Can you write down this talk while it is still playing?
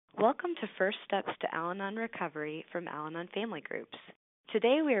Welcome to First Steps to Al Anon Recovery from Al Anon Family Groups.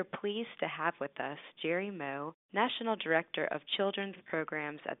 Today we are pleased to have with us Jerry Moe, National Director of Children's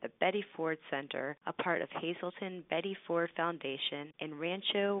Programs at the Betty Ford Center, a part of Hazleton Betty Ford Foundation in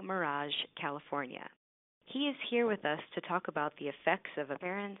Rancho Mirage, California. He is here with us to talk about the effects of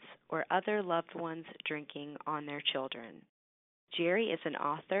parents or other loved ones drinking on their children. Jerry is an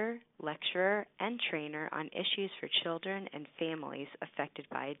author, lecturer, and trainer on issues for children and families affected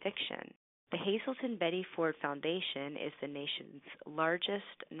by addiction. The Hazleton Betty Ford Foundation is the nation's largest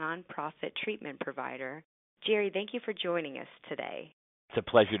nonprofit treatment provider. Jerry, thank you for joining us today. It's a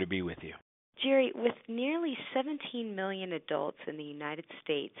pleasure to be with you. Jerry, with nearly 17 million adults in the United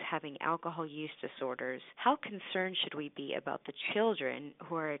States having alcohol use disorders, how concerned should we be about the children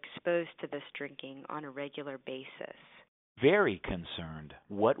who are exposed to this drinking on a regular basis? Very concerned.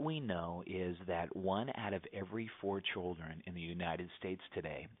 What we know is that 1 out of every 4 children in the United States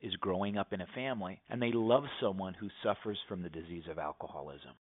today is growing up in a family, and they love someone who suffers from the disease of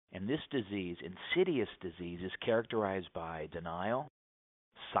alcoholism. And this disease, insidious disease, is characterized by denial,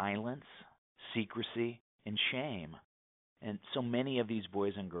 silence, secrecy, and shame. And so many of these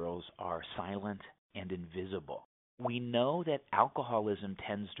boys and girls are silent and invisible. We know that alcoholism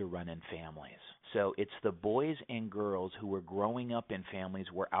tends to run in families. So it's the boys and girls who are growing up in families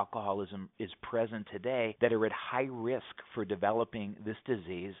where alcoholism is present today that are at high risk for developing this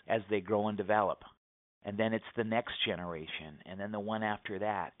disease as they grow and develop. And then it's the next generation, and then the one after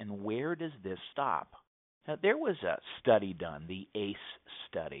that. And where does this stop? Now, there was a study done, the ACE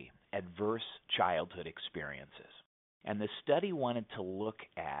study, Adverse Childhood Experiences. And the study wanted to look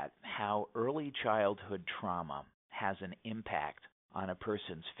at how early childhood trauma has an impact on a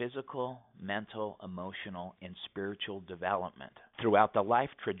person's physical, mental, emotional, and spiritual development throughout the life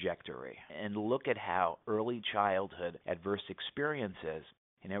trajectory, and look at how early childhood adverse experiences,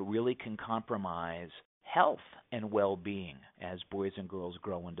 really can compromise health and well-being as boys and girls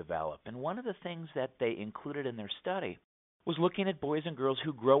grow and develop. And one of the things that they included in their study was looking at boys and girls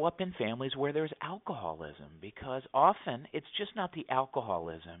who grow up in families where there's alcoholism, because often it's just not the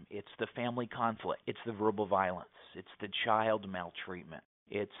alcoholism, it's the family conflict, it's the verbal violence, it's the child maltreatment,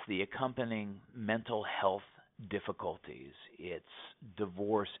 it's the accompanying mental health difficulties, it's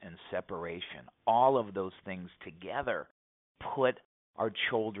divorce and separation. All of those things together put our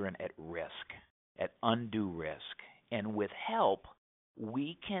children at risk, at undue risk. And with help,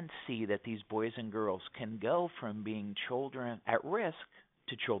 we can see that these boys and girls can go from being children at risk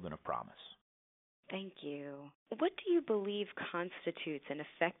to children of promise. Thank you. What do you believe constitutes an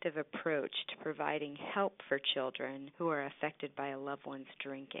effective approach to providing help for children who are affected by a loved one's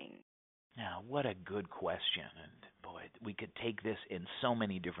drinking? Now, what a good question. And boy, we could take this in so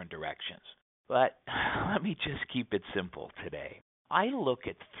many different directions. But let me just keep it simple today. I look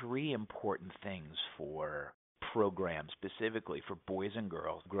at 3 important things for programs specifically for boys and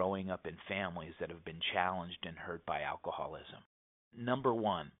girls growing up in families that have been challenged and hurt by alcoholism. Number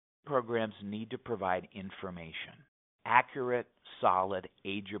 1, programs need to provide information, accurate, solid,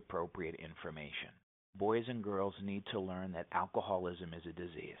 age-appropriate information. Boys and girls need to learn that alcoholism is a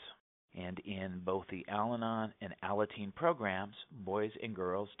disease. And in both the Al-Anon and Alateen programs, boys and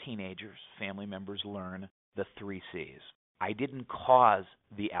girls, teenagers, family members learn the 3 C's. I didn't cause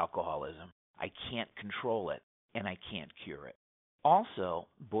the alcoholism. I can't control it, and I can't cure it. Also,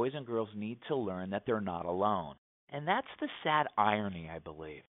 boys and girls need to learn that they're not alone. And that's the sad irony, I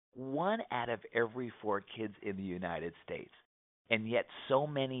believe. 1 out of every 4 kids in the United States, and yet so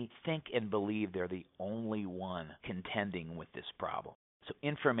many think and believe they're the only one contending with this problem. So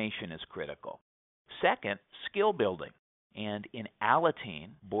information is critical. Second, skill building. And in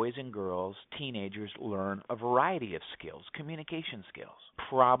Alateen, boys and girls, teenagers learn a variety of skills, communication skills,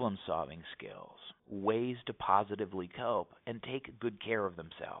 problem-solving skills, ways to positively cope and take good care of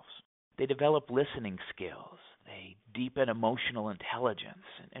themselves. They develop listening skills. They deepen emotional intelligence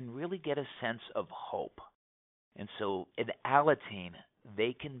and really get a sense of hope. And so in Alateen,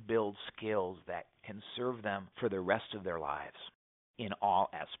 they can build skills that can serve them for the rest of their lives in all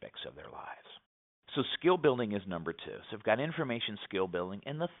aspects of their lives. So skill building is number 2. So we've got information skill building.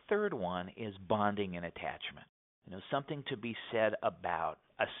 And the third one is bonding and attachment. Something to be said about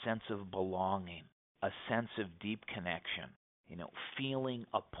a sense of belonging, a sense of deep connection, feeling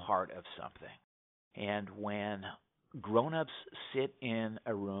a part of something. And when grown-ups sit in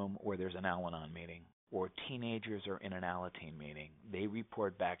a room where there's an Al-Anon meeting, or teenagers are in an Alateen meeting, they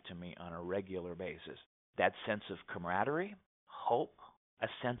report back to me on a regular basis that sense of camaraderie, hope, a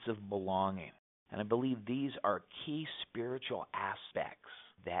sense of belonging. And I believe these are key spiritual aspects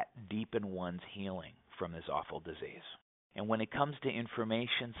that deepen one's healing from this awful disease. And when it comes to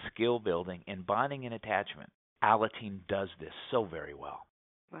information, skill building, and bonding and attachment, Alateen does this so very well.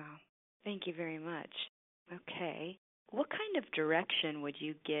 Wow. Thank you very much. Okay. What kind of direction would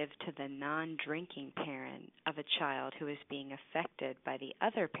you give to the non-drinking parent of a child who is being affected by the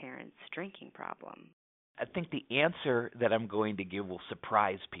other parent's drinking problem? I think the answer that I'm going to give will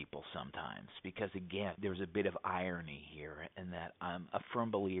surprise people sometimes because, again, there's a bit of irony here in that I'm a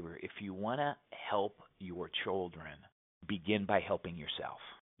firm believer if you want to help your children, begin by helping yourself.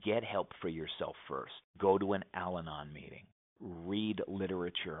 Get help for yourself first. Go to an Al-Anon meeting. Read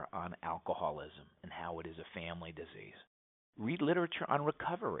literature on alcoholism and how it is a family disease. Read literature on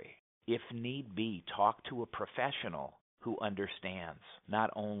recovery. If need be, talk to a professional who understands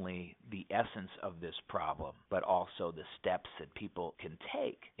not only the essence of this problem, but also the steps that people can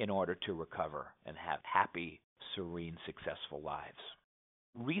take in order to recover and have happy, serene, successful lives.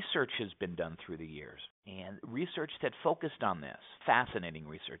 Research has been done through the years, and research that focused on this, fascinating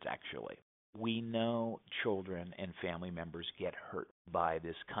research actually. We know children and family members get hurt by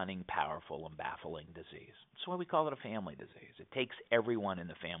this cunning, powerful, and baffling disease. That's why we call it a family disease. It takes everyone in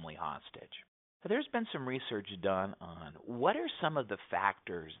the family hostage. But there's been some research done on what are some of the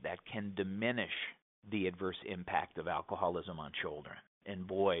factors that can diminish the adverse impact of alcoholism on children. And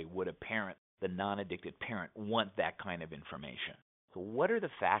boy, would a parent, the non-addicted parent, want that kind of information. So what are the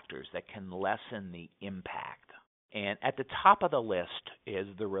factors that can lessen the impact? And at the top of the list is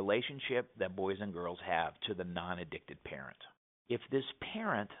the relationship that boys and girls have to the non-addicted parent. If this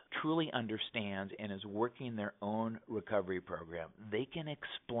parent truly understands and is working their own recovery program, they can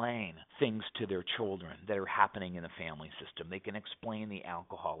explain things to their children that are happening in the family system. They can explain the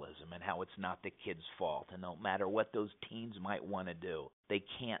alcoholism and how it's not the kid's fault. And no matter what those teens might want to do, they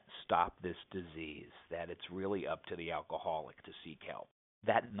can't stop this disease, that it's really up to the alcoholic to seek help.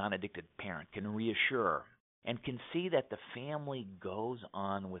 That non-addicted parent can reassure and can see that the family goes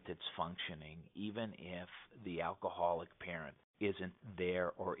on with its functioning even if the alcoholic parent isn't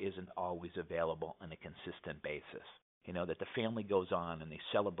there or isn't always available on a consistent basis. You know, that the family goes on and they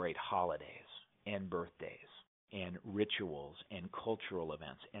celebrate holidays and birthdays and rituals and cultural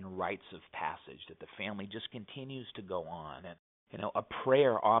events and rites of passage, that the family just continues to go on. And, you know, a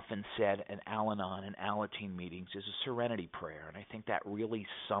prayer often said in Al-Anon and Alateen meetings is a serenity prayer, and I think that really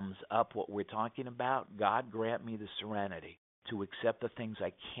sums up what we're talking about. God grant me the serenity to accept the things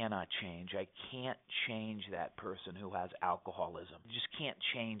I cannot change. I can't change that person who has alcoholism. Just can't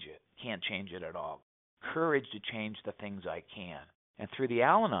change it. Can't change it at all. Courage to change the things I can. And through the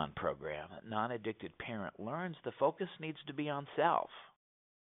Al-Anon program, a non-addicted parent learns the focus needs to be on self,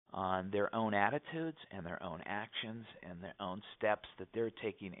 on their own attitudes and their own actions and their own steps that they're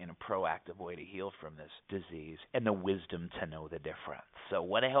taking in a proactive way to heal from this disease, and the wisdom to know the difference. So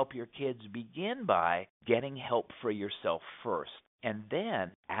want to help your kids? Begin by getting help for yourself first, and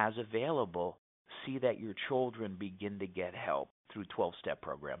then, as available, see that your children begin to get help through 12-step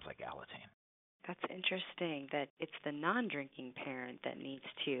programs like Alateen. That's interesting that it's the non-drinking parent that needs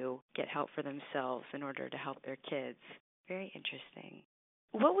to get help for themselves in order to help their kids. Very interesting.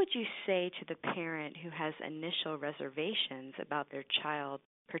 What would you say to the parent who has initial reservations about their child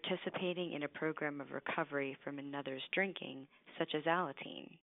participating in a program of recovery from another's drinking, such as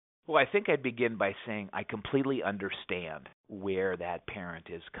Alateen? Well, I think I'd begin by saying I completely understand where that parent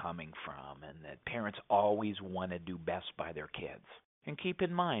is coming from, and that parents always want to do best by their kids. And keep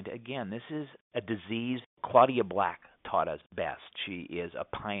in mind, again, this is a disease Claudia Black taught us best. She is a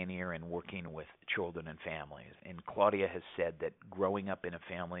pioneer in working with children and families. And Claudia has said that growing up in a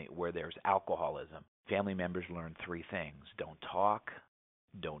family where there's alcoholism, family members learn three things: don't talk,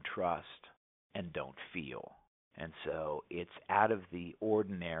 don't trust, and don't feel. And so it's out of the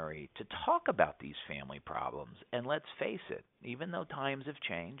ordinary to talk about these family problems. And let's face it, even though times have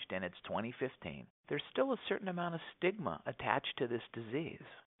changed and it's 2015, there's still a certain amount of stigma attached to this disease.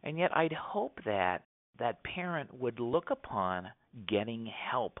 And yet I'd hope that that parent would look upon getting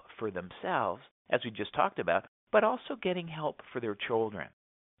help for themselves, as we just talked about, but also getting help for their children.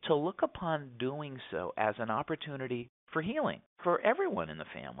 To look upon doing so as an opportunity for healing for everyone in the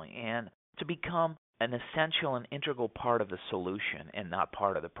family, and to become an essential and integral part of the solution and not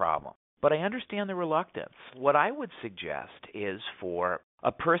part of the problem. But I understand the reluctance. What I would suggest is for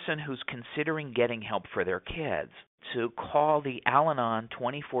a person who's considering getting help for their kids to call the Al-Anon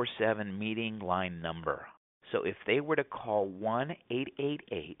 24/7 meeting line number. So if they were to call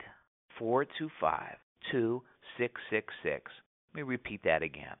 1-888-425-2666, let me repeat that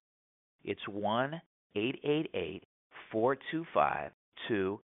again. It's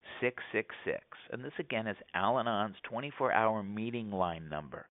 1-888-425-2666. And this again is Al-Anon's 24-hour meeting line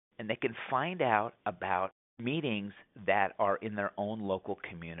number. And they can find out about meetings that are in their own local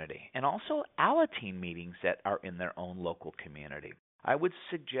community, and also Alateen meetings that are in their own local community. I would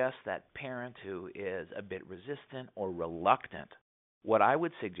suggest that parent who is a bit resistant or reluctant, what I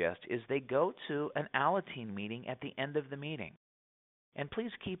would suggest is they go to an Alateen meeting at the end of the meeting. And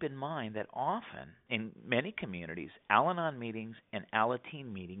please keep in mind that often, in many communities, Al-Anon meetings and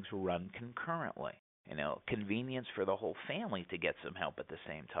Alateen meetings run concurrently. Convenience for the whole family to get some help at the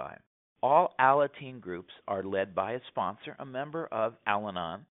same time. All Alateen groups are led by a sponsor, a member of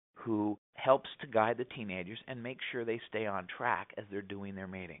Al-Anon, who helps to guide the teenagers and make sure they stay on track as they're doing their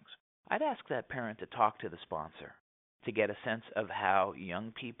meetings. I'd ask that parent to talk to the sponsor to get a sense of how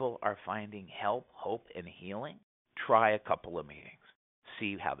young people are finding help, hope, and healing. Try a couple of meetings.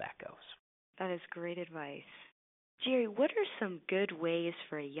 See how that goes. That is great advice. Jerry, what are some good ways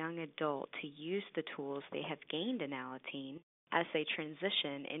for a young adult to use the tools they have gained in Alateen as they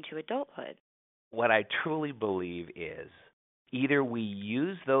transition into adulthood? What I truly believe is either we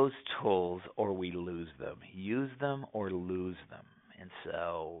use those tools or we lose them. Use them or lose them. And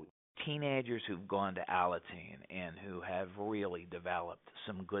so teenagers who've gone to Alateen and who have really developed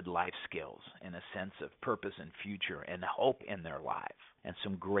some good life skills and a sense of purpose and future and hope in their lives and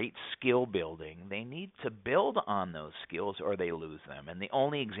some great skill building, they need to build on those skills or they lose them. And the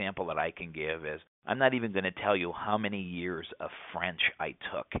only example that I can give is I'm not even going to tell you how many years of French I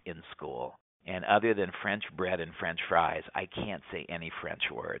took in school. And other than French bread and French fries, I can't say any French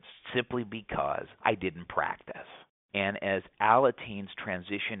words simply because I didn't practice. And as Alateens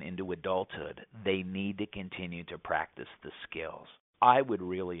transition into adulthood, they need to continue to practice the skills. I would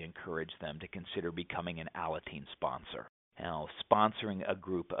really encourage them to consider becoming an Alateen sponsor. Now, sponsoring a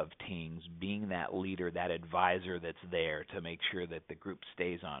group of teens, being that leader, that advisor that's there to make sure that the group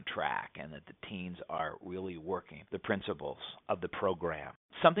stays on track and that the teens are really working the principles of the program.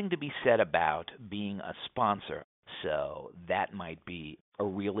 Something to be said about being a sponsor, so that might be a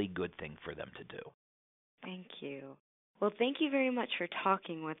really good thing for them to do. Thank you. Well, thank you very much for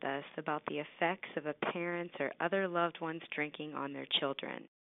talking with us about the effects of a parent's or other loved one's drinking on their children.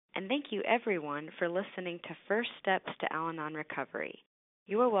 And thank you, everyone, for listening to First Steps to Al-Anon Recovery.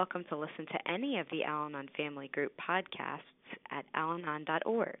 You are welcome to listen to any of the Al-Anon Family Group podcasts at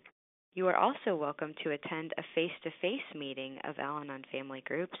alanon.org. You are also welcome to attend a face-to-face meeting of Al-Anon Family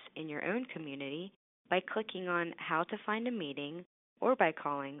Groups in your own community by clicking on How to Find a Meeting or by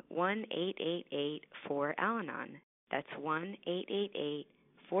calling 1-888-4-ALANON. That's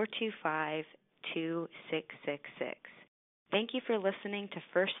 1-888-425-2666. Thank you for listening to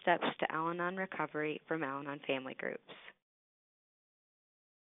First Steps to Al-Anon Recovery from Al-Anon Family Groups.